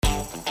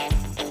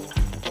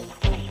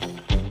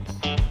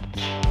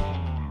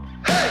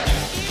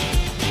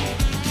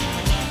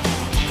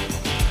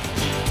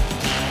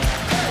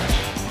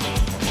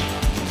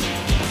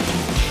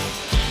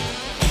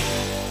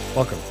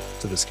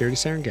Security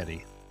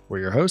Serengeti. We're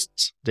your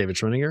hosts, David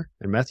Schwinninger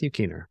and Matthew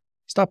Keener.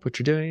 Stop what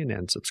you're doing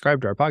and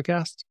subscribe to our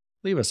podcast.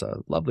 Leave us a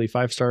lovely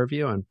 5-star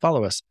review and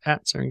follow us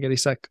at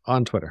SerengetiSec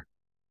on Twitter.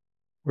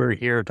 We're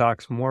here to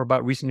talk some more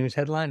about recent news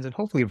headlines and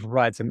hopefully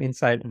provide some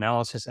insight,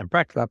 analysis, and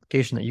practical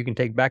application that you can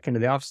take back into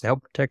the office to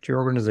help protect your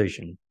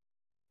organization.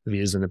 The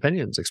views and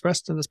opinions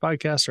expressed in this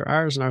podcast are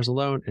ours and ours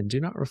alone and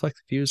do not reflect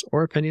the views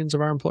or opinions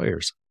of our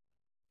employers.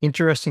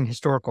 Interesting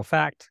historical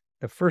fact.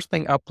 The first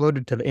thing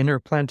uploaded to the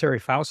Interplanetary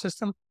File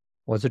System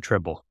was a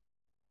Tribble.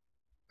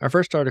 Our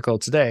first article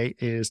today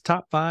is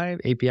Top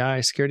 5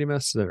 API Security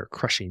Myths that are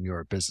crushing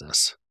your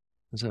business.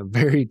 It's a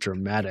very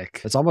dramatic,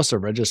 it's almost a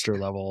register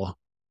level,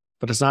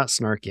 but it's not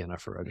snarky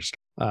enough for register.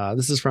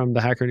 This is from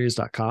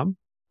thehackernews.com.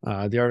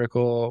 The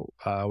article,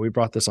 we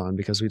brought this on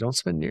because we don't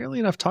spend nearly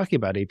enough talking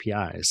about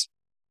APIs.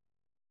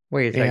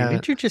 Wait a second,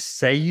 did you just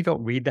say you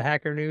don't read the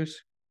Hacker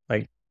News?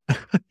 Damn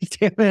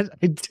it,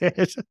 I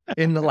did.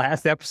 In the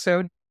last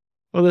episode?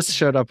 Well, this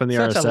showed up in the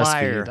Such a RSS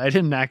liar. feed. I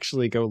didn't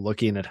actually go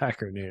looking at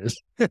Hacker News.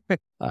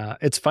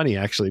 It's funny,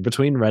 actually.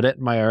 Between Reddit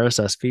and my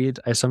RSS feed,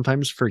 I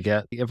sometimes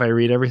forget if I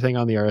read everything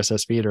on the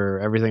RSS feed or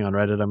everything on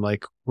Reddit, I'm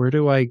like, where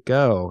do I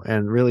go?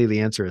 And really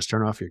the answer is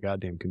turn off your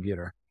goddamn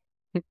computer.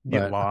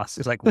 Get lost.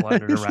 It's like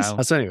wandering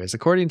around. So anyways,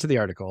 according to the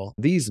article,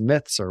 these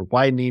myths are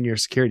widening your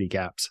security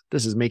gaps.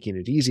 This is making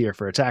it easier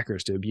for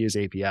attackers to abuse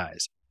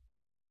APIs.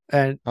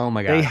 And Oh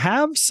my God. they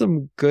have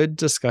some good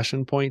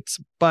discussion points,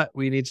 but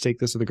we need to take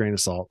this with a grain of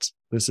salt.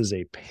 This is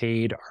a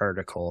paid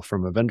article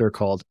from a vendor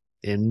called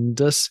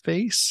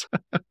Induspace.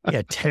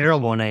 Yeah,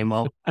 terrible name.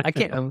 Well, I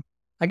can't.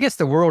 I guess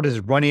the world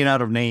is running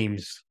out of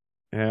names.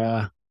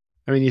 Yeah.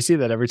 I mean, you see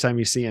that every time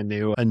you see a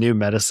new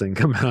medicine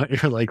come out,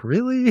 you're like,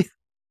 really?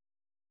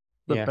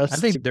 I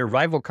think their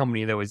rival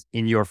company, though, is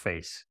In Your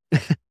Face.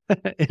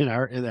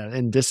 they're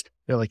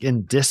like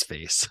in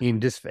Disface.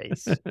 In this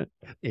face.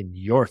 In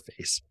your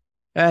face.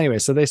 Anyway,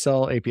 so they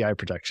sell API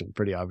protection,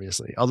 pretty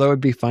obviously. Although it'd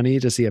be funny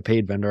to see a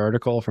paid vendor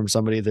article from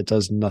somebody that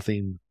does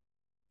nothing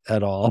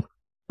at all.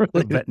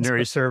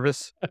 Veterinary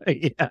service.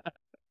 Yeah.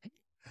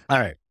 All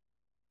right.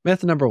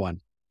 Myth number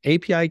 1.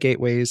 API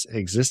gateways,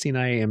 existing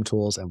IAM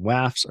tools, and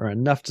WAFs are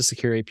enough to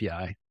secure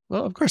API.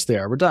 Well, of course they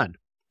are. We're done.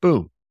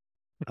 Boom.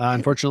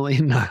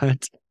 Unfortunately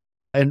not.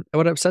 And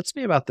what upsets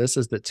me about this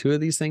is that 2 of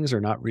these things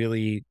are not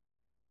really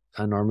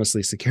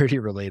enormously security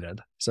related.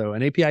 So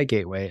an API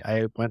gateway,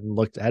 I went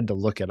and had to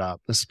look it up.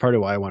 This is part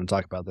of why I want to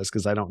talk about this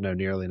because I don't know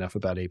nearly enough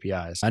about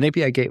APIs. An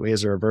API gateway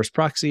is a reverse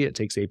proxy. It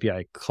takes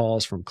API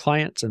calls from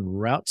clients and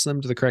routes them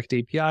to the correct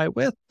API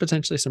with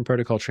potentially some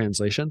protocol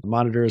translation,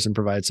 monitors and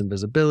provides some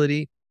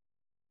visibility.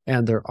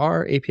 And there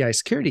are API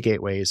security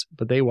gateways,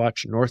 but they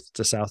watch north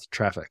to south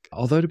traffic.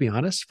 Although to be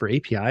honest, for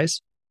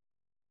APIs,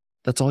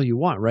 that's all you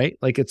want, right?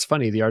 Like it's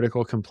funny, the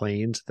article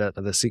complained that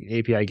the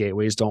API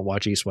gateways don't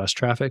watch east-west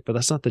traffic, but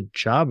that's not the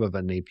job of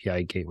an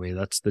API gateway.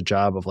 That's the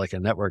job of like a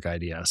network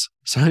IDS.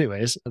 So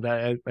anyways,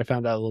 I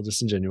found that a little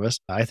disingenuous.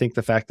 I think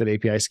the fact that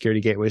API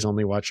security gateways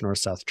only watch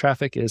north-south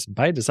traffic is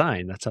by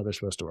design. That's how they're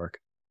supposed to work.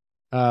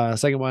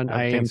 Second one,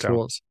 IAM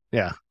tools.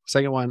 Yeah.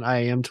 Second one,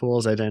 IAM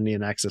tools, identity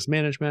and access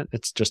management.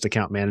 It's just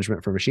account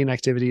management for machine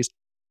activities.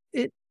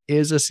 It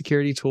is a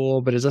security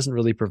tool, but it doesn't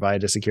really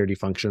provide a security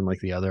function like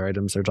the other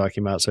items they're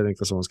talking about. So I think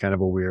this one's kind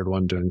of a weird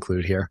one to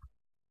include here.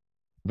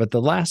 But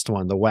the last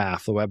one, the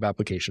WAF, the web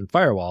application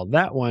firewall,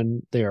 that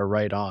one they are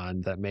right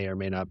on. That may or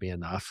may not be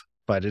enough,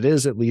 but it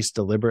is at least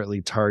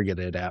deliberately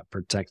targeted at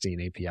protecting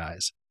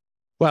APIs.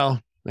 Well,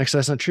 actually,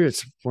 that's not true.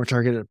 It's more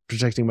targeted at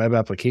protecting web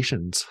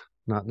applications,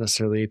 not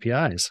necessarily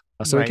APIs.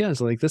 So Right. again,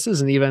 it's like this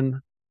isn't even,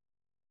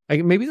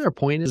 maybe their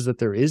point is that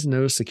there is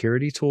no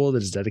security tool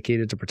that is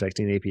dedicated to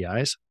protecting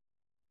APIs.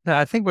 No,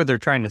 I think what they're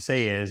trying to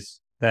say is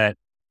that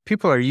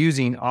people are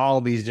using all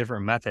these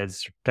different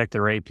methods to protect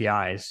their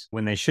APIs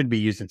when they should be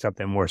using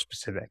something more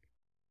specific.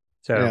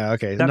 So Yeah,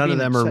 okay. that None of being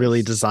them are said-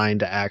 really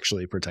designed to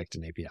actually protect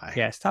an API.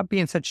 yeah, stop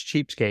being such a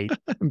cheapskate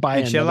Buy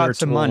and shell another out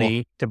some tool.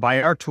 money to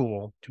buy our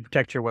tool to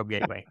protect your web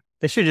gateway.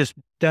 They should have just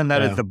done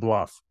that Yeah. as the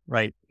bluff,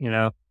 right?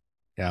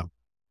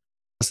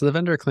 So the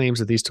vendor claims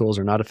that these tools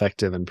are not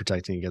effective in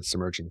protecting against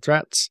emerging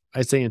threats.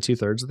 I'd say in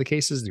 2/3 of the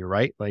cases, you're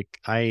right. Like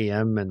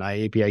IAM and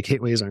IAPI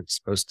gateways aren't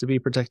supposed to be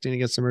protecting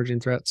against emerging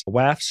threats.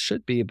 WAFs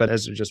should be, but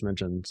as you just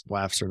mentioned,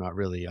 WAFs are not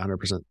really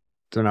 100%.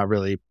 They're not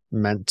really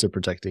meant to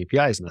protect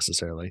APIs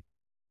necessarily.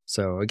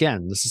 So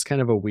again, this is kind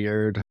of a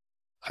weird,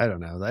 I don't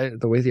know,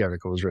 the way the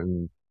article was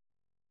written,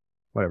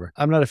 whatever.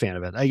 I'm not a fan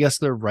of it. I guess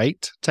they're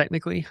right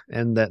technically,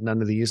 and that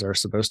none of these are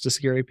supposed to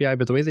secure API,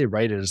 but the way they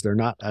write it is they're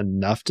not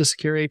enough to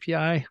secure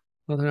API.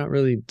 Well, they're not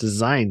really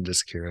designed to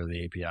secure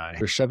the API.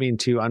 They're shoving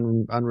 2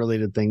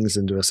 unrelated things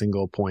into a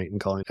single point and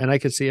calling. And I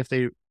could see if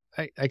they,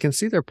 I can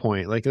see their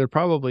point. Like they're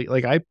probably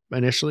like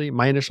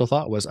my initial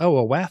thought was, oh,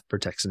 a WAF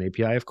protects an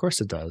API. Of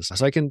course it does.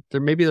 So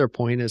maybe their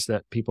point is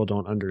that people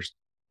don't understand,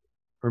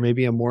 or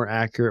maybe a more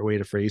accurate way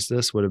to phrase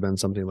this would have been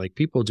something like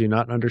people do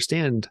not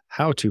understand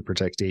how to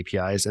protect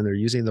APIs and they're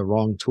using the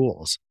wrong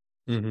tools.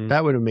 Mm-hmm.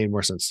 That would have made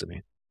more sense to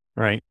me.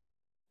 Right.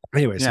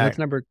 Anyways, Yeah.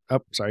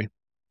 sorry.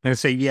 I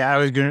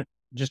was going to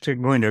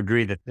going to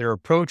agree that their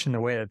approach and the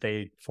way that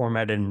they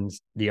formatted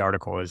the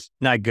article is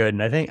not good.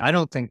 And I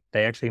don't think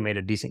they actually made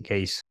a decent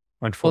case,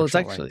 Well, it's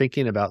unfortunately. actually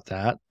thinking about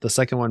that. The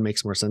second one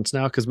makes more sense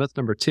now because myth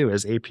number 2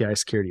 is API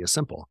security is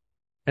simple.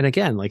 And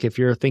again, like if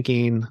you're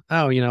thinking,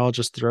 oh, I'll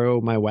just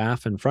throw my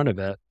WAF in front of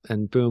it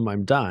and boom,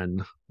 I'm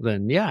done.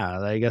 Then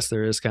yeah, I guess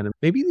there is kind of,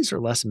 maybe these are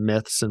less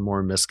myths and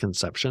more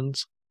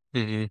misconceptions.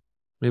 Mm-hmm.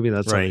 Maybe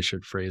that's how they Right.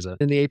 should phrase it.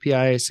 In the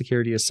API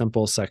security is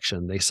simple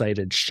section, they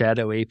cited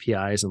shadow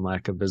APIs and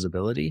lack of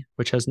visibility,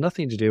 which has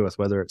nothing to do with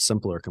whether it's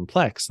simple or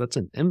complex. That's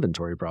an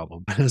inventory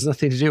problem. It has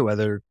nothing to do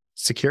whether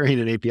securing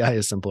an API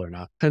is simple or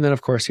not. And then,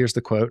 of course, here's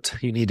the quote: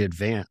 you need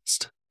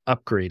advanced,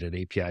 upgraded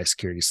API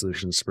security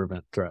solutions to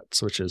prevent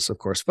threats, which is, of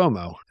course,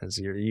 FOMO, as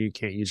you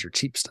can't use your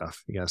cheap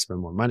stuff. You got to spend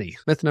more money.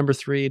 Myth number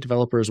 3,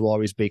 developers will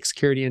always bake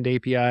security into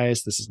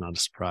APIs. This is not a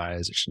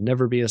surprise. It should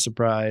never be a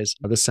surprise.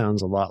 This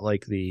sounds a lot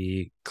like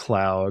the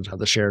cloud,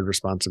 the shared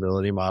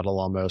responsibility model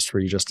almost,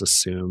 where you just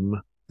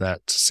assume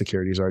that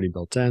security is already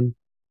built in.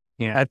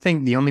 Yeah, I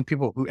think the only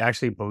people who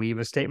actually believe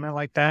a statement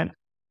like that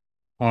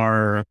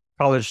are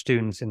college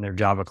students in their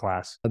Java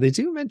class. They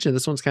do mention,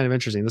 this one's kind of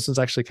interesting. This one's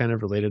actually kind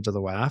of related to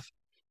the WAF.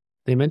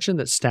 They mentioned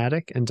that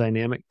static and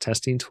dynamic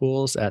testing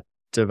tools at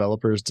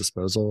developers'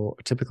 disposal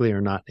typically are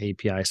not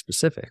API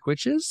specific,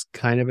 which is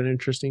kind of an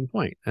interesting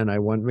point. And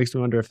makes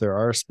me wonder if there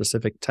are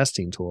specific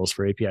testing tools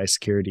for API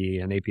security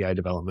and API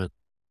development.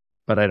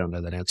 But I don't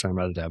know that answer. I'm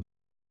not a dev.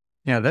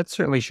 Yeah, that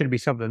certainly should be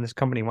something this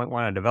company might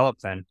want to develop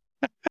then.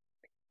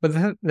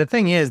 But the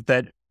thing is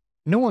that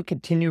no one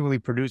continually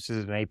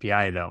produces an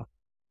API, though.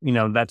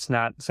 That's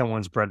not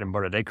someone's bread and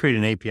butter. They create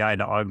an API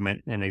to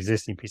augment an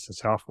existing piece of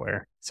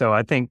software. So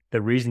I think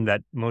the reason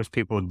that most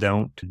people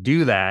don't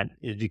do that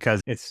is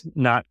because it's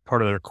not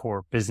part of their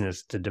core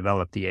business to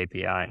develop the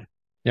API.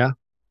 Yeah.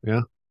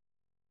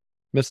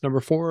 Myth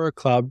number 4,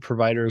 cloud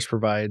providers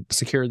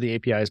secure the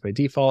APIs by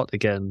default.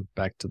 Again,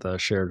 back to the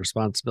shared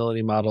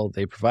responsibility model.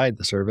 They provide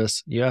the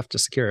service. You have to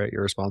secure it.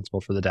 You're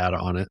responsible for the data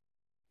on it.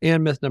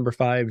 And myth number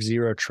 5,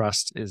 zero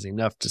trust is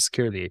enough to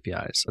secure the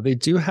APIs. So they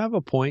do have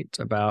a point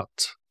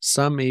about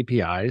some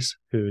APIs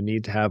who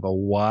need to have a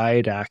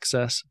wide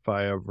access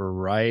by a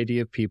variety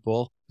of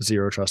people.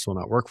 Zero trust will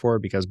not work for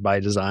because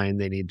by design,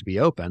 they need to be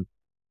open.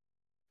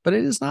 But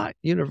it is not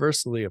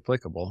universally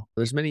applicable.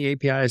 There's many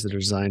APIs that are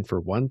designed for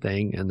one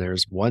thing, and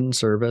there's one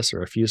service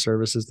or a few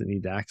services that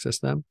need to access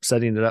them.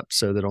 Setting it up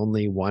so that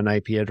only one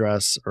IP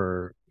address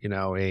or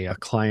a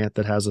client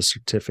that has a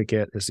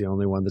certificate is the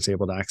only one that's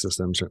able to access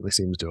them certainly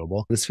seems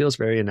doable. This feels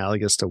very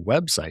analogous to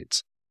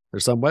websites.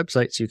 There's some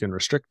websites you can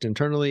restrict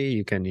internally.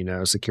 You can,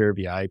 secure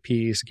via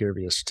IP, secure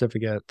via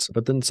certificate,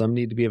 but then some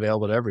need to be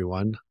available to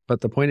everyone.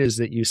 But the point is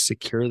that you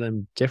secure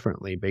them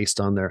differently based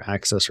on their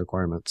access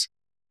requirements.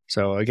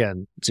 So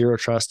again, zero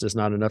trust is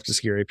not enough to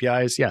secure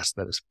APIs. Yes,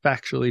 that is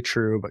factually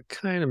true, but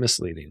kind of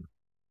misleading.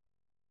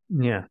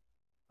 Yeah.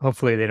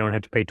 Hopefully they don't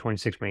have to pay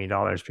 $26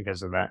 million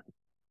because of that.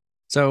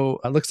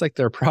 So it looks like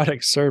their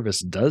product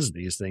service does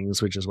these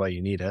things, which is why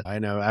you need it. I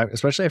know,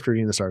 especially after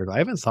reading this article, I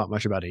haven't thought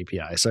much about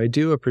API. So I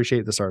do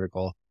appreciate this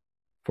article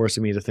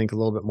forcing me to think a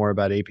little bit more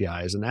about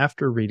APIs. And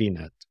after reading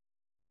it,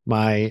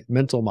 my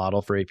mental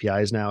model for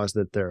APIs now is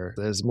that there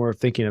is more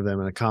thinking of them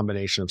in a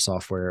combination of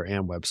software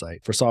and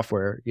website. For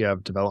software, you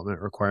have development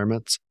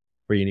requirements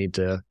where you need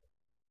to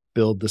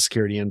build the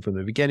security in from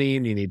the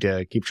beginning. You need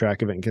to keep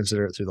track of it and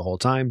consider it through the whole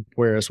time.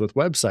 Whereas with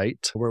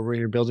website, when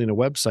you're building a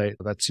website,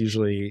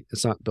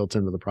 it's not built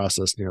into the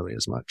process nearly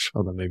as much,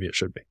 although maybe it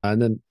should be. And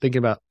then thinking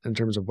about in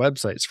terms of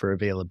websites for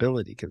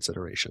availability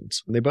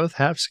considerations, they both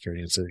have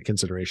security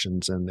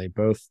considerations and they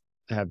both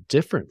have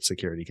different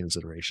security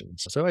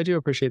considerations. So I do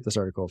appreciate this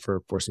article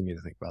for forcing me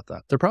to think about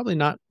that. They're probably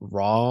not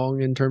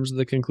wrong in terms of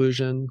the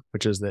conclusion,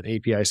 which is that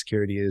API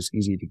security is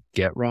easy to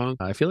get wrong.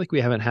 I feel like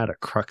we haven't had a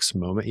crux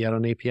moment yet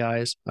on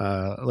APIs.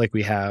 Like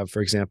we have,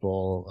 for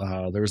example,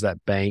 there was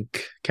that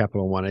bank,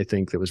 Capital One, I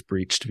think, that was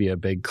breached via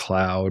big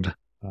cloud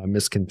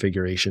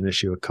misconfiguration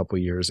issue a couple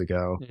years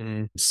ago.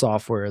 Mm-hmm.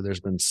 Software, there's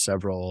been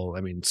several,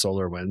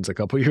 SolarWinds a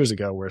couple years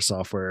ago where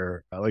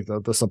software, like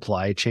the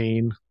supply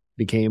chain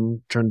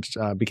became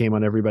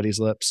on everybody's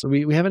lips. So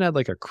we haven't had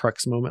like a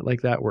crux moment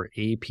like that where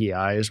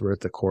APIs were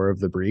at the core of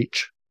the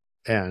breach.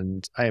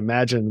 And I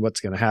imagine what's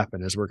going to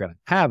happen is we're going to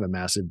have a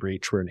massive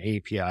breach where an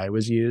API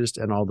was used,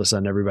 and all of a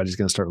sudden everybody's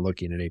going to start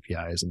looking at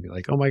APIs and be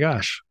like, oh my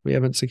gosh, we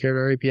haven't secured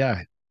our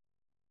API.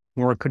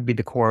 Or it could be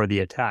the core of the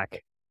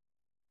attack.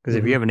 Because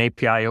if you have an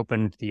API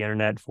open to the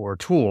internet for a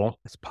tool,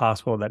 it's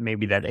possible that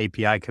maybe that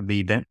API could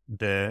be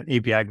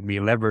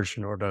leveraged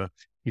in order to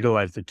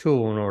utilize the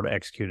tool in order to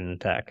execute an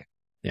attack.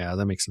 Yeah,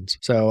 that makes sense.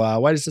 So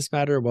why does this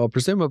matter? Well,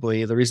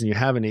 presumably the reason you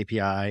have an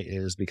API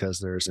is because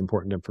there's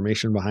important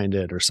information behind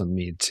it or some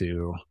need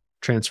to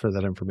transfer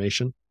that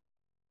information.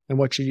 And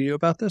what should you do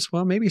about this?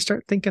 Well, maybe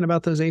start thinking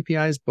about those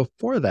APIs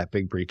before that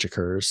big breach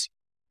occurs.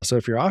 So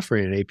if you're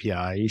offering an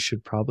API, you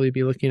should probably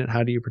be looking at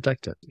how do you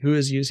protect it? Who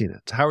is using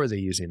it? How are they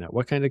using it?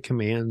 What kind of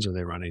commands are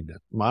they running to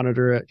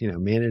monitor it?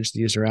 Manage the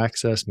user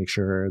access, make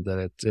sure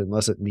that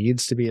unless it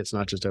needs to be, it's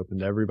not just open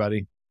to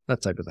everybody,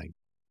 that type of thing.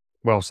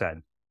 Well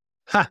said.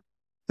 Ha!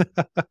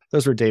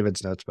 Those were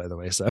David's notes, by the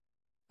way. So,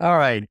 All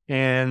right.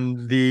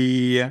 And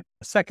the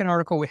second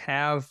article we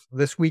have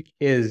this week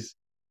is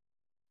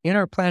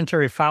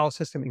Interplanetary File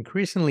System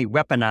Increasingly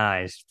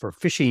Weaponized for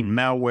Phishing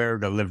Malware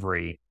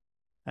Delivery.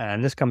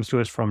 And this comes to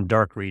us from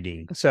Dark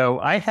Reading. So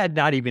I had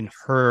not even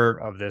heard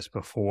of this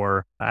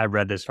before I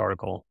read this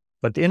article,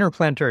 but the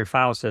Interplanetary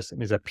File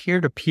System is a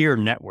peer-to-peer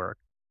network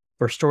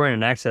for storing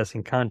and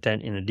accessing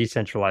content in a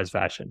decentralized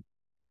fashion.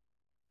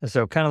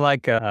 So kind of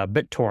like a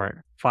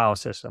BitTorrent file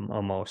system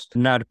almost.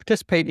 Now to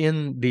participate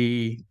in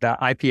the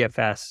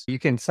IPFS, you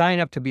can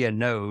sign up to be a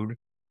node,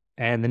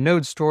 and the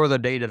nodes store the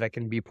data that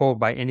can be pulled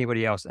by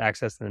anybody else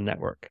accessing the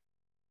network.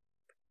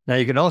 Now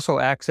you can also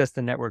access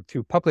the network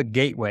through public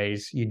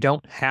gateways. You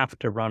don't have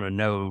to run a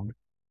node.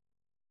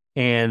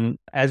 And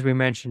as we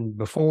mentioned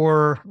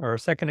before or a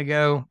second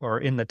ago or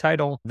in the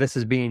title, this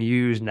is being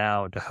used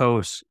now to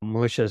host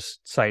malicious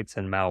sites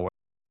and malware.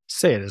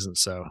 say it isn't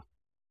so.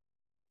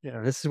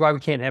 This is why we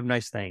can't have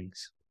nice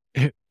things.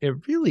 It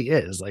really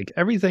is. Like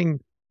everything.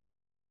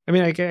 I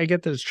mean, I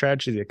get that it's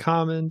tragedy of the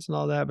commons and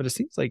all that, but it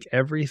seems like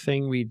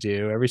everything we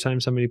do, every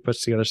time somebody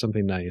puts together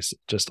something nice, it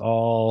just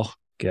all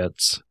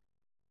gets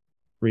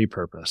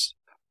repurposed.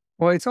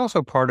 Well, it's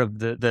also part of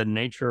the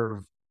nature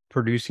of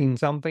producing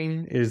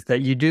something is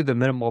that you do the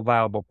minimal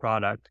viable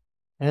product.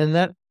 And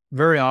that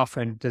very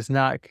often does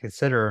not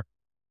consider,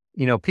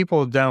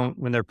 people don't,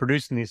 when they're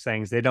producing these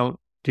things, they don't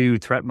do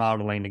threat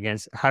modeling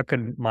against how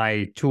could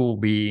my tool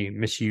be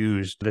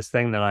misused, this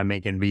thing that I'm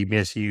making be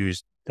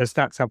misused. That's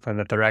not something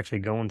that they're actually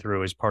going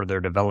through as part of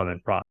their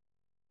development process.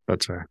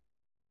 That's right.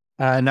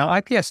 Now,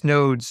 IPS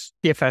nodes,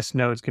 PFS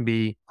nodes can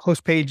be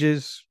host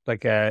pages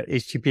like a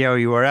HTTP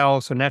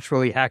URL. So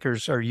naturally,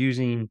 hackers are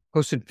using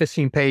hosted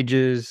phishing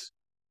pages,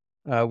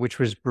 which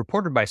was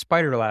reported by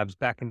Spider Labs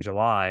back in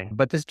July.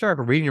 But this Dark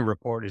Reading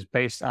report is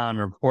based on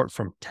a report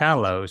from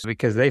Talos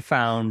because they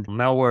found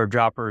malware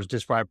droppers,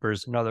 disk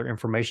wipers, and other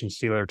information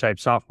stealer type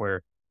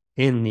software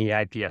in the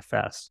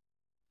IPFS.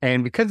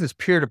 And because it's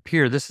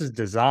peer-to-peer, this is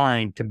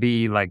designed to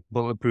be like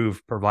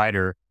bulletproof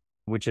provider,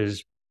 which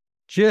is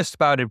just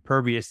about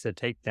impervious to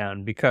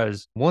takedown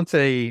because once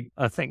a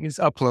thing is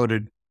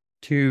uploaded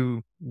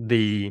to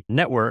the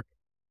network,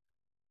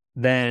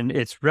 then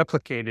it's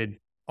replicated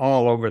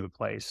all over the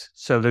place.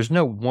 So there's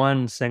no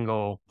one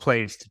single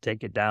place to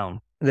take it down.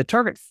 The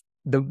target,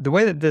 the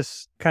way that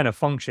this kind of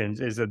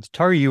functions is that the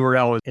target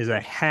URL is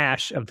a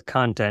hash of the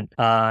content,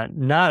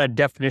 not a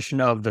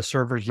definition of the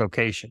server's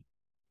location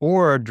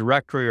or a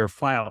directory or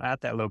file at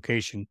that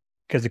location,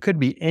 because it could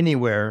be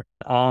anywhere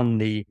on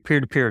the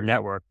peer-to-peer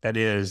network that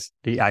is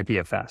the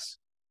IPFS.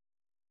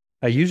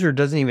 A user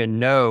doesn't even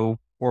know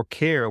or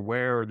care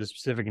where the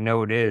specific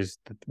node is,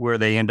 where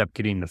they end up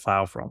getting the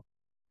file from.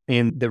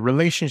 And the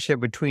relationship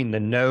between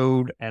the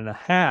node and the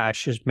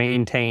hash is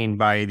maintained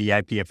by the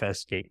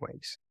IPFS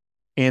gateways.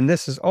 And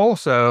this is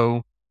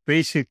also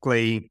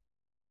basically,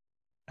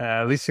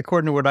 at least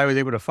according to what I was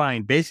able to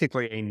find,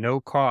 basically a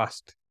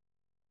no-cost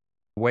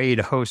way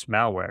to host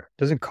malware. It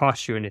doesn't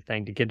cost you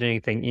anything to get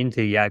anything into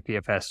the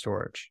IPFS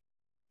storage.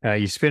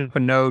 You spin up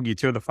a node, you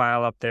throw the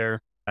file up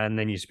there, and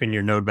then you spin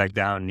your node back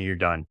down and you're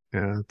done.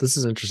 Yeah, this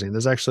is interesting.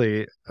 There's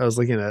actually,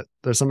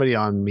 there's somebody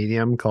on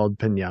Medium called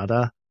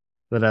Pinata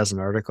that has an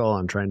article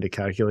on trying to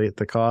calculate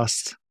the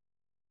cost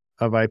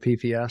of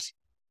IPFS.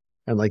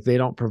 And like they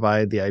don't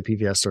provide the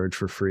IPFS storage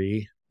for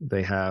free.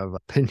 They have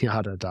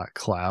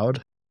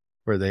pinata.cloud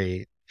where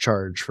they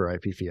charge for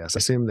IPFS. I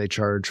assume they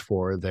charge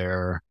for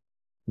their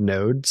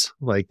nodes.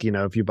 Like,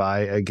 if you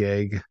buy a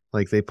gig,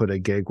 like they put a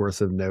gig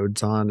worth of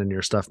nodes on and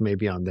your stuff may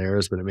be on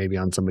theirs, but it may be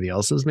on somebody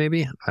else's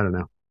maybe. I don't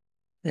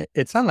know.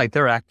 It sounds like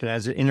they're acting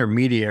as an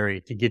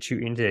intermediary to get you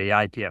into the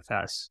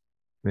IPFS.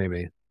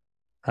 Maybe.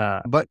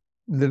 But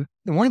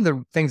one of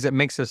the things that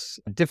makes this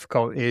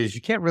difficult is you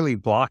can't really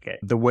block it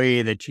the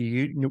way that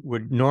you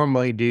would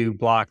normally do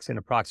blocks in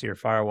a proxy or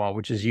firewall,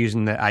 which is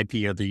using the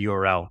IP or the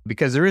URL,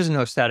 because there is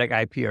no static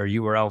IP or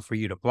URL for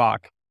you to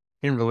block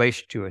in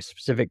relation to a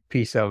specific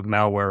piece of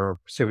malware or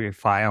specific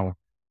file,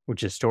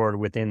 which is stored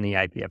within the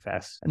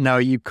IPFS. Now,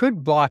 you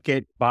could block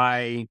it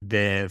by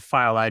the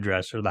file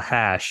address or the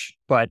hash,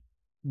 but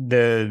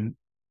the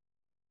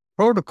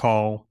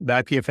protocol, the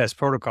IPFS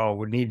protocol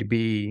would need to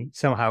be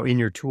somehow in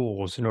your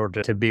tools in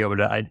order to be able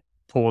to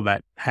pull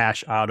that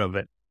hash out of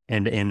it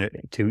and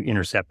to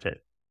intercept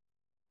it.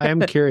 I'm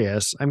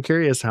curious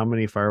how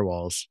many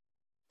firewalls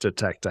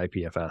detect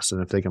IPFS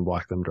and if they can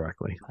block them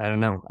directly. I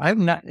don't know.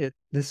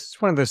 This is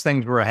one of those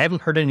things where I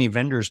haven't heard any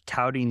vendors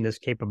touting this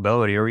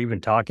capability or even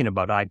talking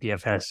about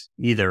IPFS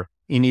either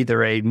in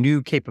either a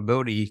new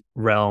capability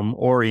realm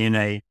or in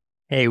a,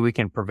 hey, we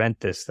can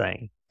prevent this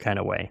thing kind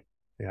of way.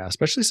 Yeah,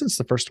 especially since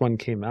the first one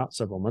came out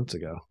several months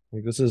ago.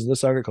 Like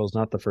this article is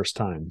not the first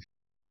time.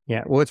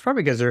 Yeah, well, it's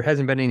probably because there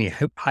hasn't been any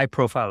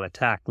high-profile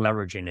attack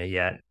leveraging it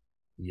yet.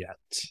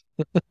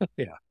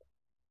 Yeah.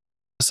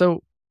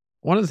 So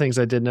one of the things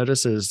I did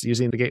notice is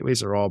using the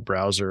gateways are all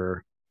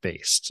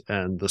browser-based,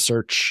 and the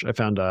search, I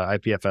found a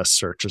IPFS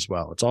search as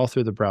well. It's all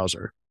through the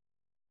browser.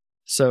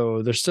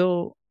 So there's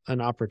still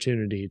an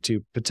opportunity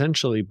to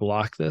potentially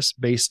block this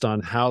based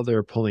on how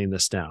they're pulling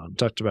this down.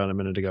 Talked about a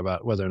minute ago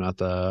about whether or not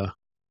the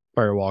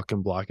firewall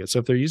can block it. So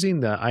if they're using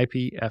the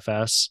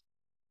IPFS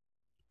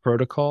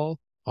protocol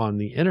on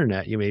the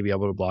internet, you may be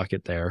able to block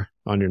it there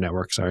on your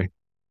network, sorry.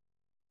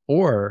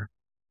 Or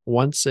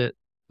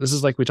this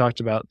is like we talked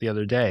about the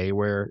other day,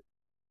 where,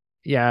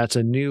 yeah, it's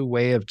a new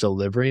way of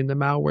delivering the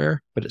malware,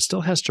 but it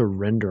still has to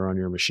render on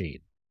your machine.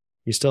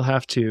 You still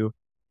have to,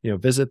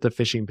 visit the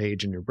phishing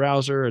page in your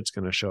browser. It's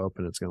going to show up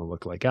and it's going to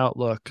look like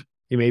Outlook.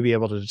 You may be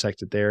able to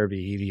detect it there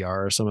via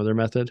EDR or some other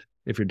method.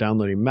 If you're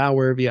downloading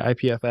malware via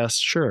IPFS,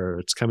 sure,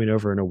 it's coming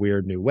over in a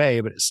weird new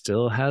way, but it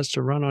still has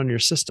to run on your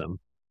system.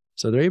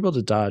 So they're able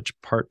to dodge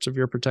parts of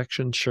your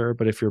protection, sure,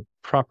 but if you're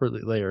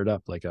properly layered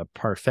up like a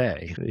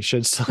parfait, you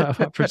should still have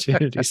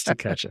opportunities to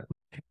catch it.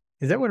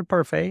 Is that what a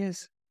parfait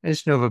is? I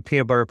just know of a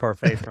peanut butter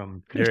parfait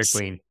from Dairy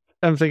Queen.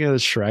 I'm thinking of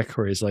Shrek,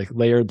 where he's like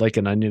layered like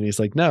an onion. He's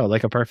like, no,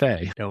 like a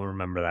parfait. Don't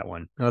remember that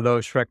one. Although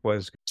Shrek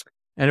was.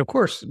 And of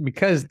course,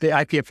 because the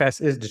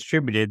IPFS is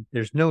distributed,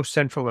 there's no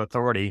central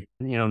authority,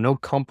 no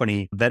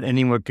company that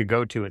anyone could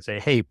go to and say,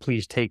 hey,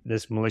 please take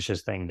this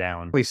malicious thing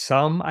down.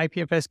 Some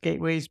IPFS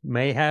gateways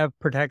may have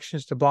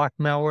protections to block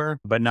malware,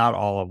 but not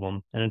all of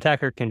them. An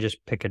attacker can just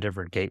pick a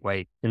different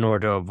gateway in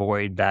order to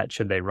avoid that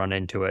should they run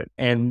into it.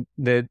 And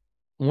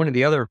one of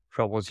the other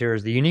troubles here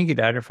is the unique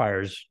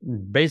identifier is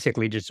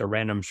basically just a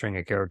random string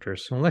of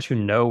characters. So unless you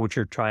know what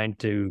you're trying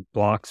to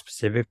block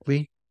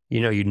specifically,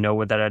 you know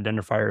what that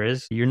identifier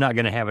is, you're not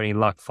going to have any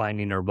luck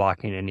finding or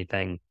blocking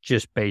anything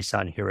just based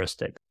on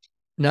heuristic.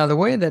 Now, the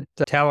way that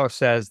Talos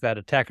says that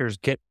attackers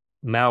get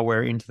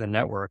malware into the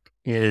network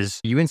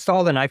is you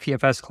install an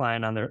IPFS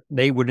client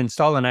they would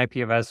install an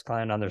IPFS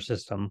client on their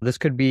system. This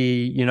could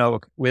be,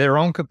 with their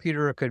own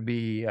computer, it could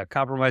be a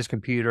compromised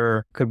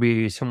computer, could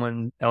be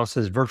someone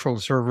else's virtual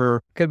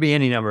server, could be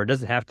any number. It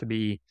doesn't have to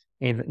be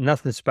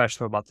nothing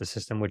special about the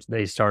system which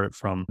they started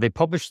from. They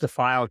publish the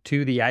file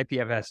to the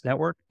IPFS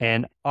network,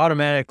 and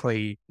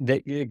automatically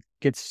it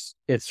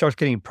starts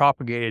getting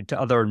propagated to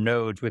other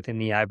nodes within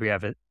the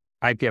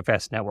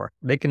IPFS network.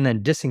 They can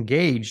then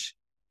disengage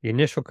the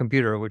initial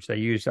computer which they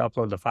used to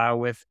upload the file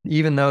with.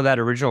 Even though that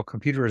original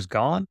computer is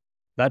gone,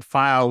 that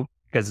file,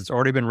 because it's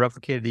already been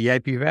replicated to the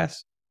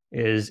IPFS,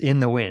 is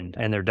in the wind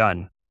and they're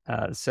done.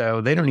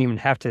 So they don't even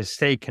have to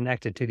stay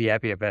connected to the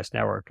IPFS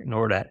network in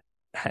order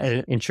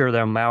to ensure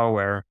their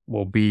malware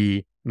will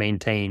be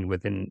maintained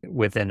within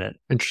it.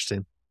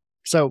 Interesting.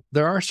 So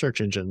there are search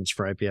engines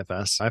for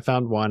IPFS. I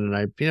found one and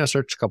I,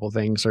 searched a couple of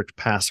things, searched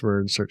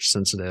passwords, searched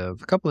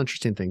sensitive. A couple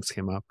interesting things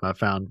came up. I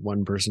found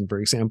one person, for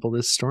example,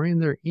 is storing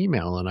their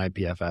email on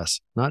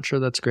IPFS. Not sure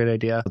that's a great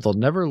idea. They'll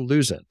never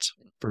lose it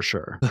for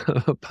sure,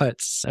 but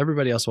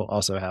everybody else will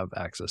also have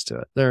access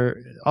to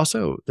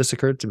it. This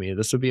occurred to me,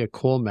 this would be a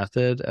cool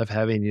method of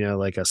having,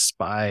 like a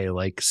spy,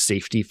 like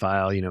safety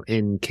file,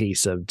 in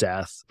case of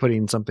death,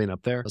 putting something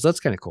up there. So that's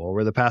kind of cool,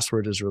 where the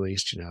password is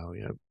released,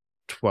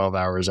 12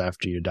 hours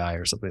after you die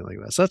or something like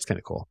that. So that's kind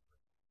of cool.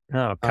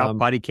 Oh,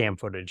 body cam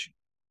footage.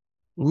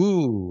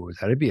 Ooh,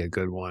 that'd be a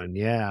good one.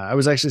 Yeah. I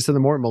was actually, so the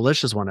more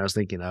malicious one I was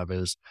thinking of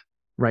is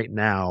right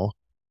now,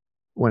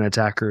 when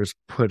attackers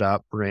put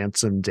up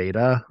ransom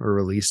data or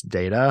release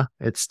data,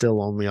 it's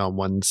still only on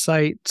one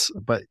site,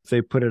 but if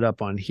they put it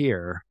up on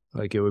here,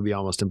 like it would be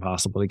almost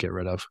impossible to get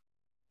rid of.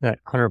 That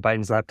Hunter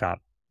Biden's laptop.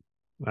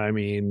 I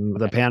mean,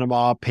 the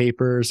Panama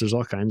Papers, there's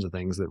all kinds of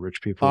things that rich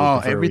people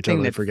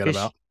totally forget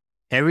about.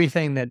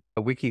 Everything that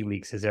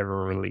WikiLeaks has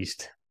ever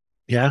released.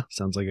 Yeah,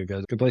 sounds like a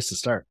good place to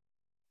start.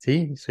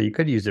 See, so you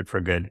could use it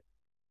for good.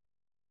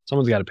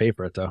 Someone's got to pay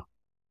for it, though.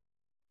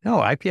 No,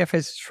 IPFS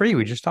is free.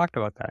 We just talked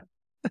about that.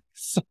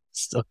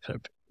 Still got to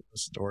pay for the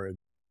storage.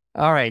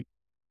 All right.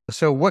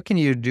 So what can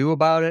you do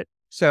about it?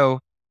 So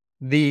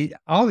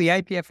all the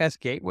IPFS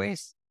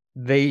gateways,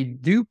 they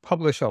do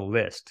publish a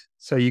list.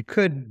 So you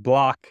could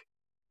block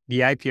the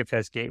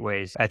IPFS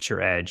gateways at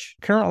your edge.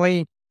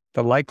 Currently,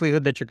 the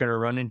likelihood that you're going to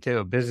run into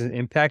a business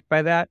impact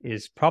by that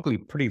is probably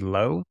pretty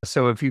low.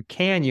 So if you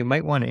can, you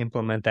might want to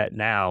implement that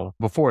now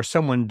before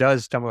someone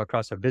does stumble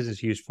across a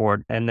business use for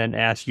it and then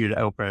ask you to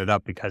open it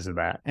up because of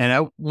that.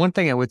 And one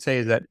thing I would say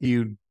is that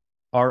you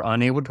are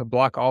unable to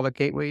block all the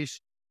gateways.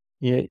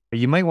 You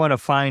might want to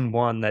find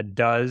one that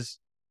does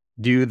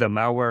do the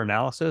malware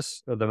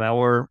analysis or the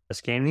malware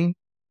scanning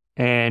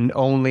and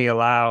only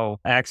allow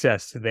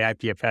access to the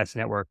IPFS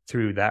network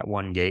through that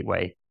one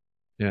gateway.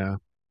 Yeah.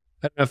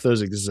 I don't know if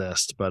those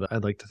exist, but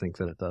I'd like to think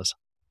that it does.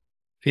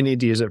 If you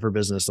need to use it for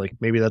business, like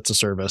maybe that's a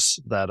service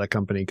that a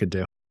company could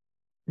do.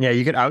 Yeah,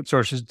 you could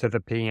outsource it to the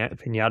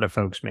Pinata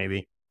folks,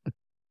 maybe.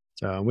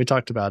 So we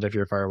talked about if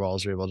your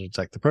firewalls are able to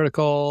detect the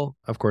protocol.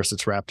 Of course,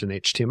 it's wrapped in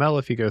HTML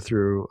if you go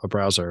through a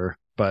browser,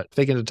 but if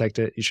they can detect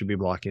it, you should be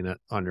blocking it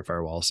on your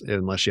firewalls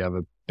unless you have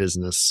a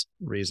business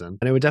reason.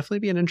 And it would definitely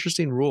be an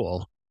interesting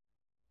rule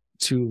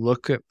to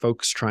look at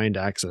folks trying to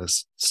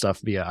access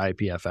stuff via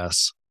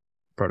IPFS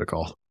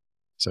protocol.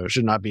 So it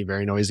should not be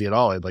very noisy at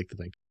all, I'd like to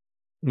think.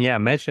 Yeah,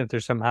 imagine if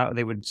there's somehow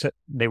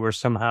they were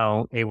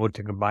somehow able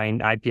to combine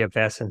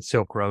IPFS and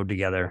Silk Road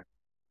together.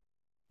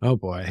 Oh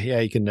boy. Yeah,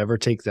 you can never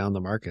take down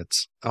the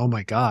markets. Oh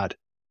my God.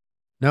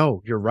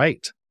 No, you're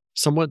right.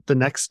 Somewhat the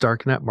next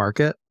darknet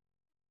market,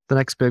 the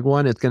next big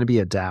one, it's going to be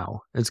a DAO.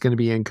 It's going to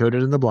be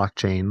encoded in the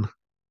blockchain.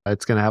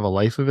 It's going to have a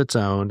life of its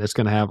own. It's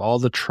going to have all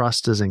the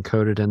trust is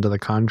encoded into the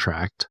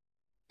contract.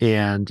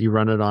 And you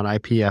run it on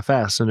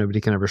IPFS, so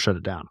nobody can ever shut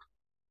it down.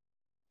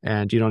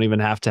 And you don't even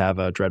have to have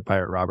a Dread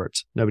Pirate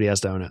Roberts. Nobody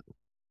has to own it.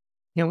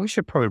 Yeah, we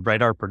should probably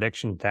write our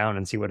predictions down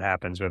and see what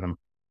happens with them.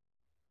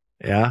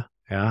 Yeah.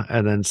 Yeah.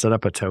 And then set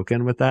up a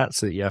token with that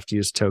so that you have to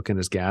use token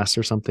as gas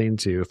or something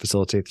to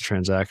facilitate the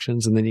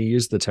transactions. And then you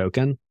use the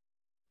token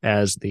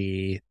as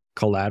the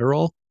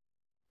collateral,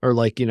 or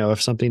like,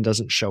 if something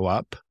doesn't show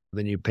up,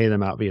 then you pay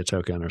them out via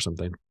token or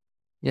something.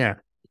 Yeah.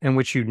 And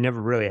which you'd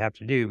never really have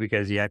to do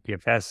because the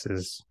IPFS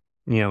is,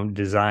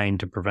 designed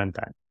to prevent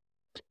that.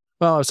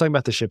 Well, I was talking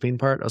about the shipping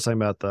part. I was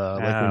talking about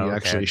when you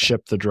actually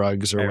ship the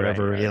drugs or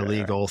whatever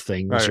illegal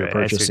things you're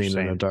purchasing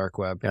in the dark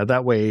web. Yeah,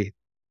 that way,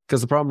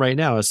 because the problem right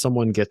now is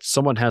someone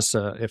has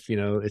to, if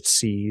it's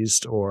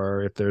seized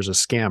or if there's a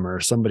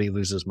scammer, somebody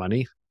loses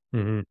money.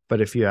 Mm-hmm.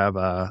 But if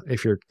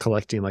you're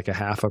collecting like a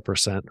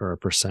 0.5% or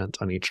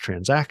 1% on each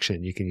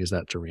transaction, you can use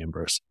that to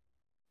reimburse.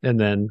 And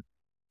then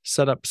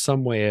set up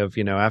some way of,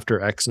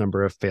 after X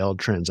number of failed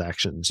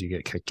transactions, you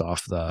get kicked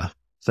off the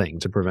thing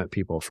to prevent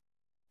people from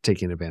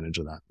taking advantage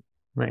of that.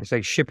 Right. It's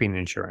like shipping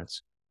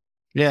insurance.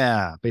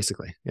 Yeah,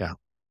 basically. Yeah.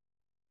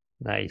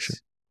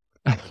 Nice.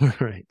 All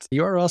right.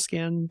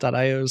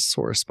 URLscan.io's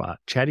sore spot,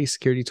 chatty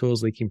security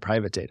tools leaking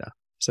private data.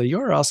 So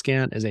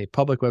URLscan is a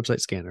public website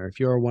scanner. If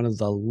you're one of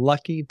the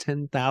lucky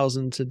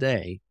 10,000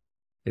 today,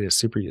 it is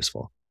super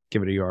useful.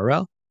 Give it a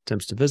URL,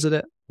 attempts to visit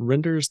it,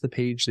 renders the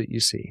page that you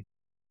see.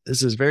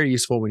 This is very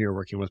useful when you're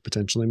working with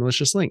potentially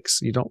malicious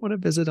links. You don't want to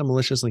visit a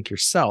malicious link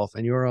yourself,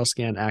 and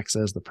URLscan acts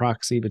as the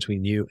proxy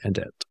between you and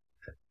it.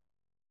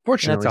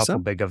 Fortunately, that's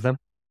awful big of them.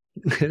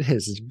 It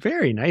is. It's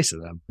very nice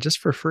of them, just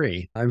for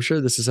free. I'm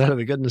sure this is out of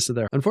the goodness of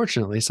their.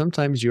 Unfortunately,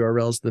 sometimes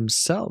URLs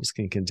themselves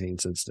can contain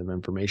sensitive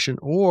information,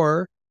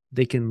 or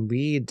they can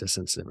lead to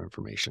sensitive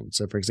information.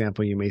 So, for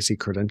example, you may see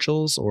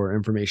credentials or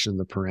information in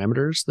the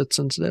parameters that's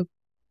sensitive.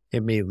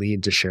 It may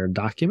lead to shared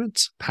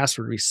documents,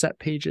 password reset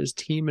pages,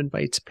 team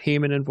invites,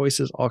 payment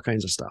invoices, all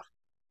kinds of stuff.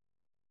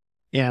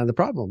 And the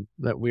problem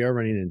that we are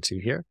running into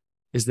here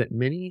is that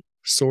many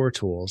SOAR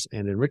tools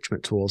and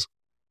enrichment tools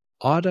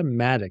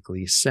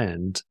automatically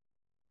send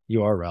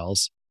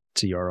URLs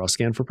to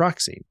URLscan for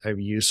proxying. I've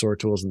used SOAR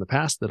tools in the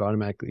past that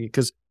automatically,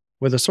 because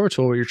with a SOAR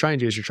tool, what you're trying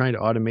to do is you're trying to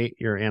automate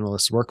your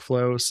analyst's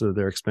workflow so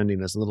they're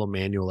expending as little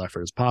manual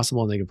effort as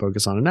possible and they can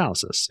focus on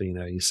analysis. So,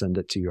 you send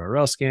it to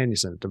URLscan, you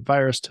send it to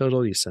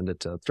VirusTotal, you send it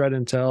to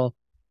ThreatIntel,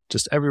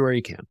 just everywhere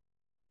you can.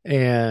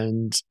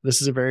 And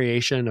this is a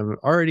variation of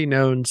already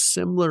known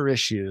similar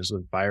issues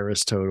with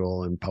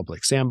VirusTotal and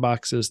public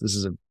sandboxes. This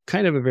is a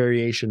kind of a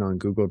variation on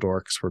Google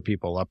Dorks where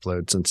people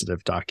upload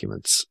sensitive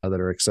documents that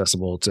are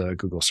accessible to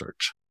Google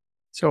search.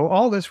 So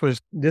all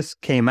this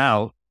came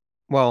out,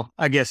 well,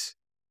 I guess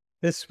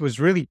this was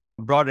really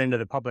brought into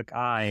the public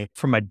eye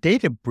from a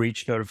data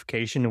breach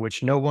notification,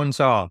 which no one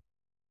saw.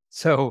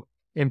 So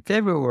in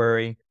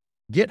February,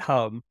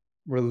 GitHub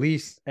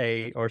released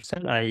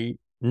sent a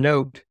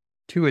note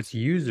to its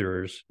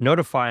users,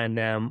 notifying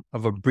them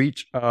of a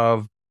breach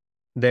of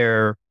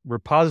their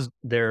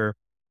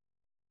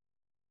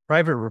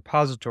private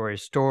repository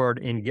stored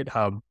in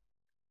GitHub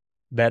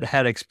that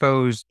had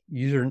exposed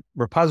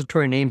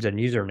repository names and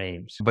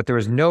usernames. But there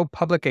was no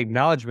public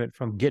acknowledgement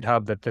from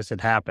GitHub that this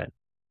had happened.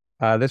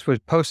 This was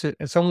posted.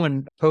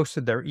 Someone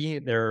posted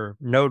their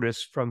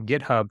notice from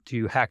GitHub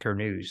to Hacker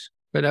News.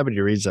 But nobody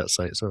reads that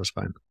site, so it's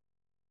fine.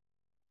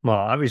 Well,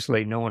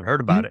 obviously, no one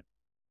heard about it.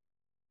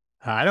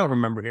 I don't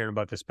remember hearing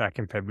about this back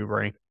in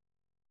February.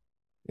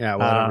 Yeah,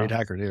 well, I don't read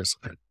Hacker News.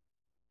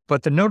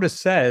 But the notice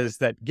says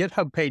that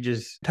GitHub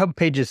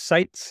pages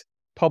sites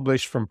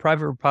published from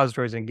private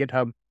repositories in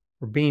GitHub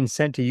were being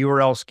sent to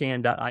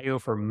URLscan.io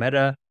for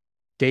metadata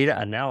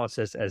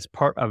analysis as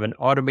part of an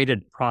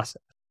automated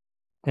process.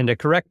 And to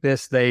correct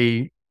this,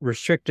 they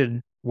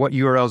restricted what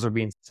URLs are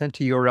being sent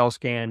to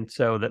URLscan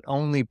so that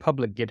only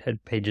public GitHub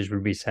pages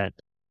would be sent.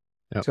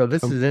 Yep. So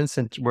this is an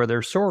instance where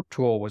their SOAR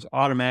tool was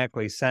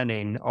automatically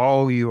sending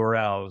all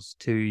URLs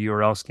to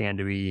URLscan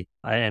to be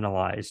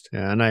analyzed.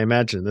 Yeah, and I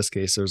imagine in this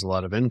case, there's a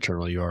lot of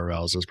internal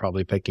URLs. It's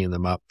probably picking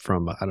them up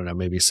from, I don't know,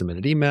 maybe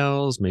submitted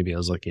emails. Maybe I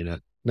was looking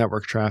at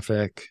network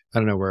traffic. I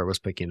don't know where it was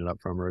picking it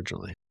up from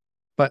originally.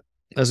 But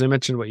as I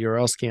mentioned what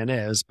URLscan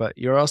is, but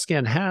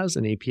URLscan has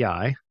an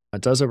API.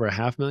 It does over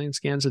 500,000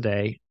 scans a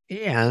day,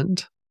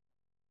 and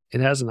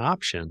it has an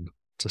option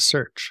to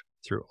search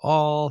through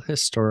all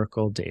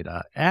historical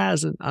data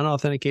as an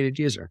unauthenticated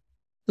user.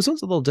 This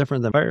one's a little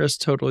different than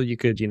VirusTotal. You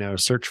could,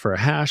 search for a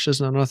hash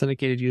as an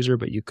unauthenticated user,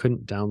 but you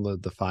couldn't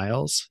download the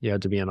files. You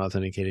had to be an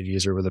authenticated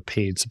user with a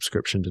paid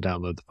subscription to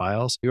download the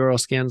files.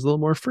 URLscan is a little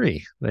more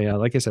free. They,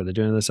 like I said, they're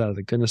doing this out of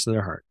the goodness of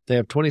their heart. They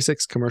have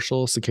 26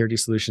 commercial security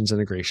solutions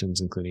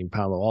integrations, including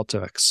Palo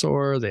Alto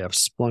XSOAR. They have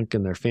Splunk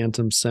in their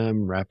Phantom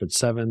SIEM,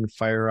 Rapid7,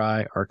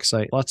 FireEye,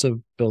 ArcSight, lots of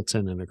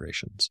built-in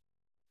integrations.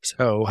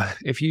 So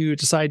if you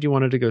decide you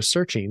wanted to go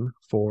searching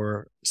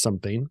for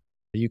something,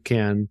 you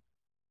can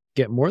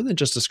get more than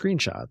just a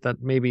screenshot.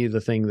 That may be the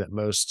thing that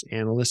most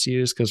analysts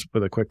use, because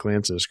with a quick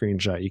glance at a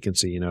screenshot, you can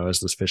see, is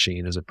this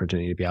phishing? Is it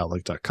pretending to be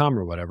Outlook.com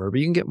or whatever? But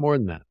you can get more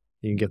than that.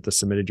 You can get the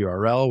submitted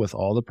URL with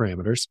all the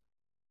parameters.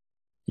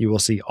 You will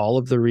see all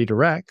of the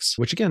redirects,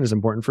 which again is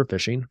important for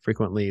phishing.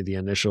 Frequently, the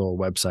initial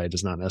website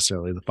is not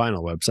necessarily the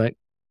final website.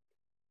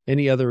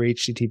 Any other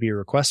HTTP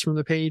requests from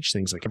the page,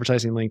 things like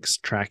advertising links,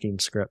 tracking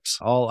scripts,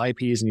 all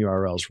IPs and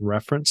URLs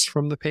referenced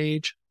from the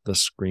page, the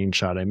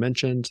screenshot I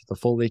mentioned, the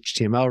full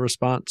HTML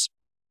response.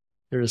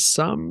 There is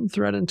some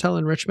threat intel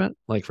enrichment.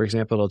 Like, for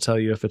example, it'll tell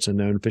you if it's a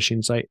known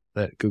phishing site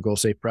that Google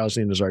Safe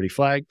Browsing has already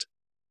flagged.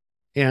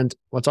 And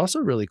what's also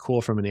really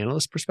cool from an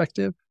analyst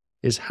perspective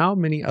is how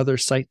many other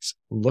sites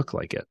look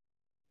like it.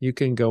 You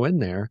can go in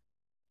there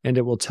and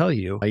it will tell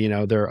you,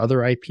 there are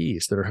other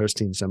IPs that are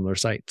hosting similar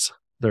sites.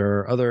 There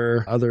are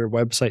other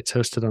websites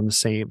hosted on the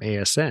same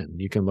ASN.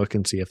 You can look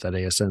and see if that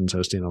ASN is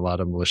hosting a lot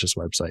of malicious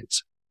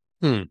websites.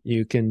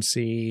 You can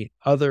see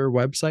other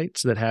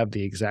websites that have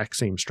the exact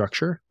same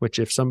structure, which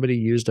if somebody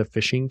used a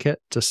phishing kit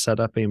to set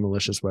up a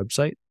malicious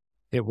website,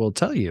 it will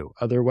tell you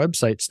other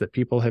websites that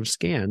people have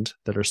scanned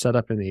that are set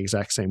up in the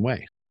exact same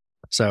way.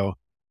 So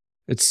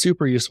it's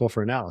super useful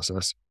for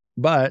analysis,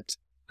 but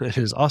it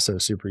is also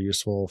super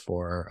useful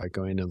for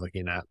going and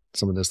looking at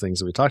some of those things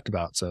that we talked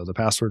about. So the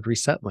password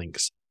reset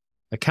links,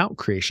 account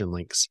creation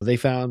links.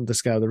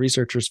 The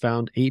researchers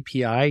found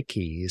API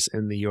keys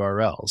in the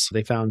URLs.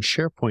 They found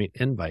SharePoint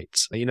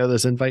invites.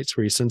 Those invites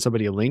where you send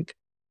somebody a link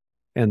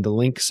and the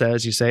link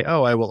says, you say,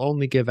 I will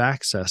only give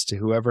access to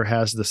whoever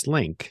has this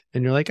link.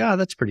 And you're like,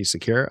 that's pretty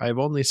secure. I've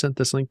only sent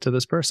this link to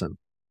this person.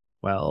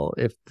 Well,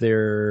 if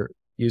they're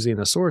using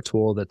a SOAR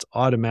tool that's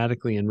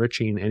automatically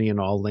enriching any and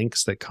all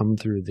links that come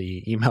through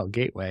the email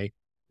gateway,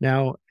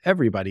 now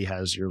everybody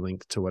has your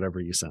link to whatever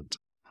you sent.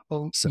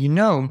 Well,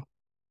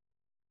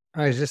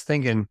 I was just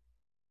thinking,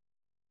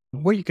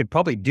 what you could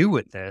probably do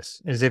with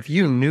this is if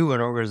you knew an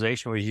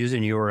organization was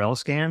using URL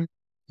scan,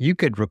 you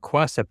could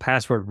request a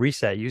password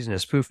reset using a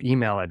spoof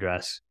email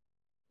address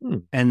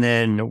and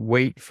then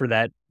wait for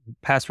that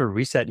password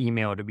reset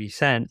email to be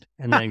sent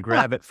and then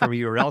grab it from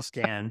URL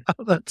scan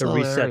to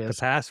reset the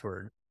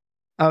password.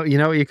 Oh,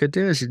 what you could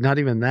do is not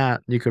even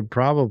that. You could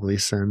probably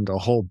send a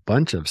whole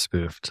bunch of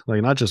spoofed,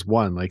 like not just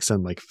one, like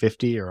send like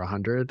 50 or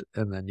 100,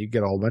 and then you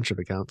get a whole bunch of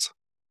accounts.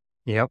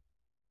 Yep.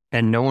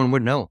 And no one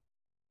would know.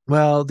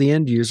 Well, the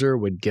end user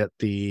would get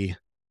the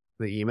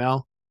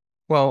email.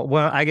 Well,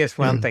 I guess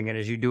what I'm thinking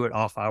is you do it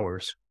off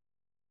hours.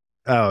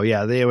 Oh,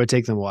 yeah. It would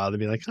take them a while to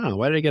be like,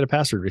 why did I get a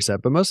password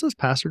reset? But most of those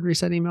password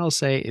reset emails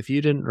say, if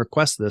you didn't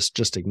request this,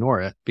 just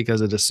ignore it,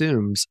 because it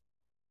assumes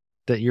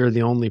that you're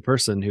the only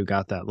person who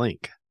got that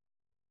link.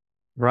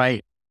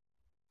 Right.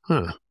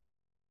 Huh.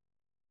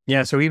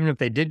 Yeah. So even if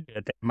they did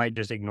it, they might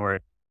just ignore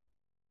it.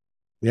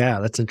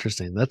 Yeah, that's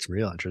interesting. That's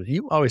real interesting.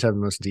 You always have the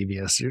most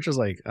devious. You're just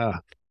like, all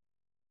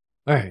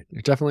right.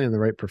 You're definitely in the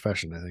right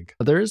profession, I think.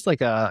 There is like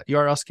a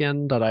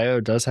URLscan.io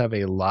does have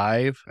a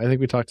live. I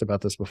think we talked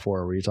about this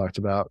before, where you talked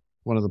about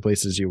one of the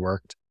places you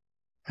worked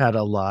had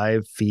a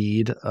live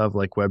feed of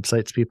like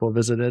websites people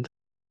visited.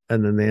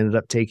 And then they ended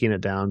up taking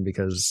it down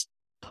because,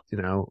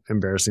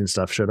 embarrassing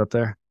stuff showed up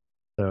there.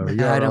 So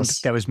I don't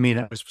think that was me.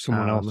 That was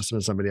someone else. Must have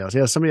been somebody else.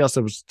 Yeah, somebody else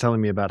that was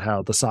telling me about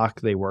how the SOC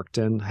they worked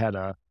in had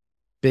a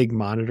big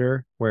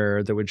monitor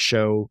where they would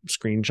show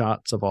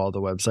screenshots of all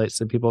the websites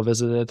that people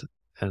visited.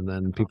 And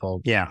then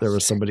there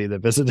was somebody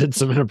that visited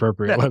some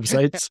inappropriate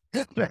websites.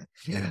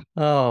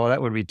 Oh,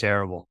 that would be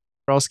terrible.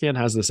 URLscan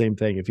has the same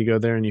thing. If you go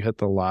there and you hit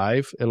the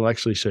live, it'll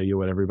actually show you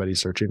what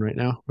everybody's searching right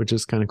now, which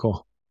is kind of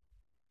cool.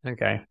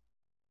 Okay.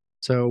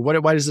 So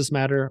why does this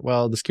matter?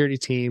 Well, the security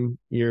team,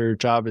 your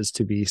job is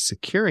to be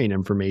securing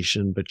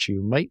information, but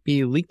you might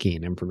be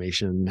leaking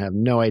information and have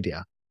no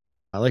idea.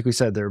 Like we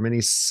said, there are many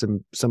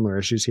similar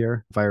issues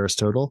here.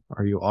 VirusTotal,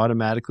 are you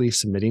automatically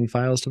submitting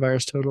files to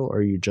VirusTotal, or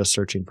are you just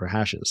searching for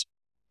hashes?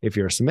 If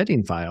you're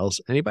submitting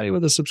files, anybody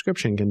with a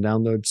subscription can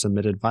download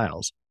submitted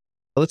files.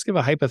 Let's give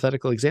a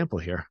hypothetical example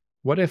here.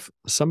 What if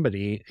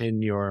somebody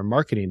in your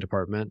marketing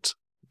department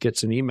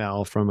gets an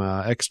email from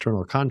an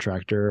external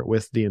contractor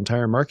with the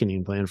entire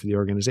marketing plan for the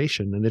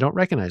organization, and they don't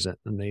recognize it,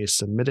 and they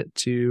submit it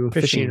to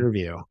Phishing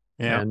Review?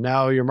 Yeah. And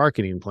now your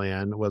marketing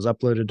plan was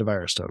uploaded to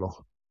VirusTotal.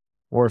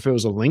 Or if it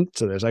was a link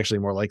to, there's actually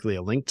more likely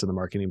a link to the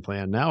marketing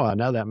plan. Now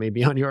that may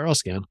be on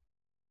URLscan.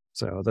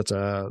 So that's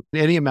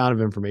any amount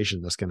of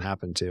information this can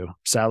happen to.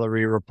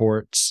 Salary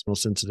reports,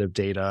 sensitive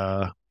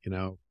data,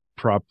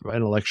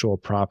 intellectual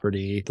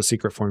property, the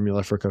secret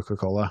formula for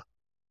Coca-Cola.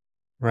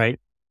 Right.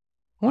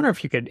 I wonder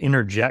if you could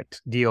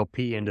interject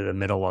DLP into the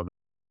middle of it.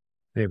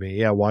 Maybe.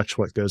 Yeah. Watch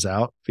what goes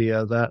out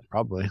via that.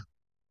 Probably.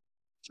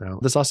 So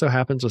this also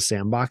happens with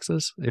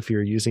sandboxes. If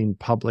you're using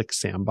public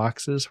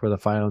sandboxes where the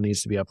file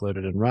needs to be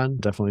uploaded and run,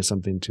 definitely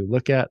something to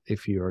look at.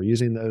 If you are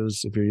using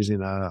those, if you're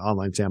using an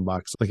online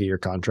sandbox, look at your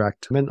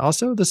contract. And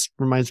also this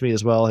reminds me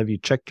as well, have you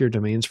checked your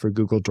domains for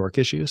Google Dork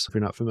issues? If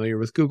you're not familiar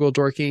with Google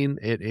Dorking,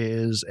 it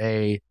is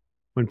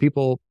when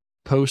people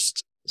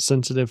post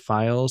sensitive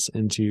files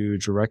into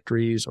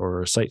directories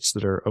or sites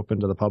that are open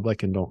to the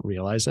public and don't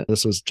realize it.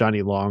 This was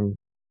Johnny Long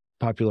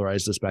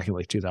popularized this back in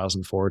like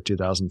 2004,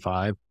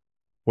 2005,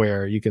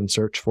 where you can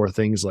search for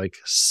things like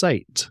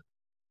site,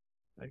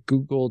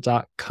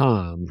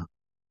 google.com,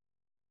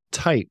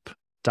 type,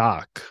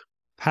 doc,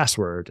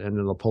 password, and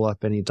it'll pull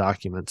up any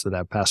documents that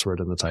have password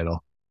in the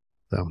title.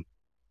 So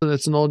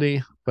it's an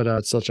oldie, but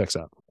it still checks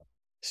out.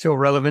 Still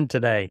relevant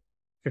today,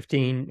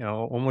 15,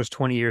 almost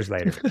 20 years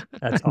later.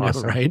 That's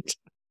awesome. Right?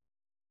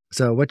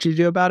 So what you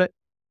do about it?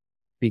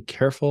 Be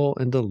careful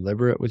and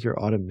deliberate with your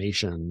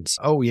automations.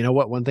 Oh, you know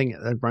what? One thing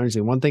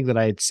that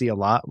I see a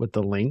lot with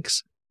the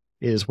links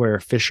is where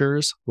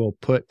phishers will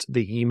put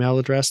the email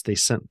address they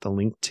sent the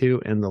link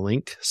to in the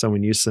link. So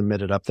when you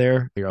submit it up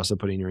there, you're also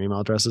putting your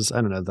email addresses.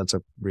 I don't know if that's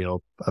a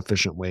real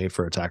efficient way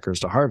for attackers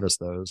to harvest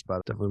those,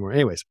 but definitely more.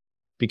 Anyways,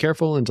 be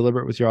careful and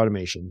deliberate with your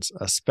automations,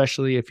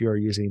 especially if you are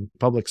using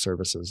public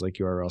services like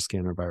URL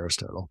Scan or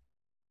VirusTotal.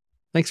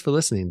 Thanks for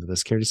listening to the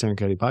Security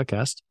Serengeti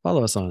podcast.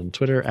 Follow us on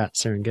Twitter at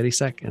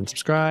SerengetiSec and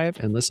subscribe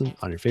and listen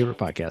on your favorite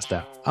podcast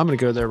app. I'm going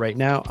to go there right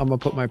now. I'm going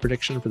to put my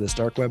prediction for this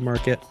dark web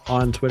market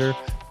on Twitter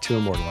to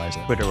immortalize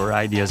it. Twitter, where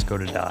ideas go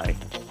to die.